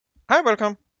Hi,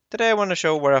 welcome. Today I want to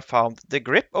show where I found the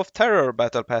Grip of Terror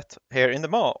battle pet here in the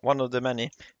Maw, one of the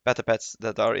many battle pets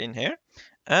that are in here.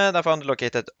 And I found it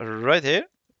located right here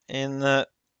in,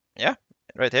 yeah,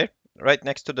 right here, right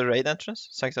next to the raid entrance,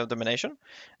 Site of Domination.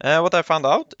 What I found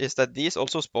out is that these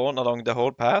also spawn along the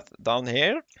whole path down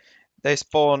here. They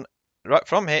spawn right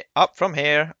from here, up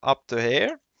to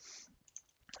here.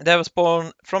 They will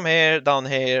spawn from here, down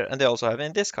here, and they also have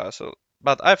in this castle.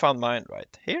 But I found mine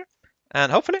right here,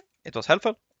 and hopefully it was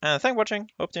helpful. And thanks for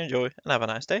watching, hope you enjoy, and have a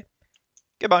nice day.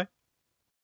 Goodbye.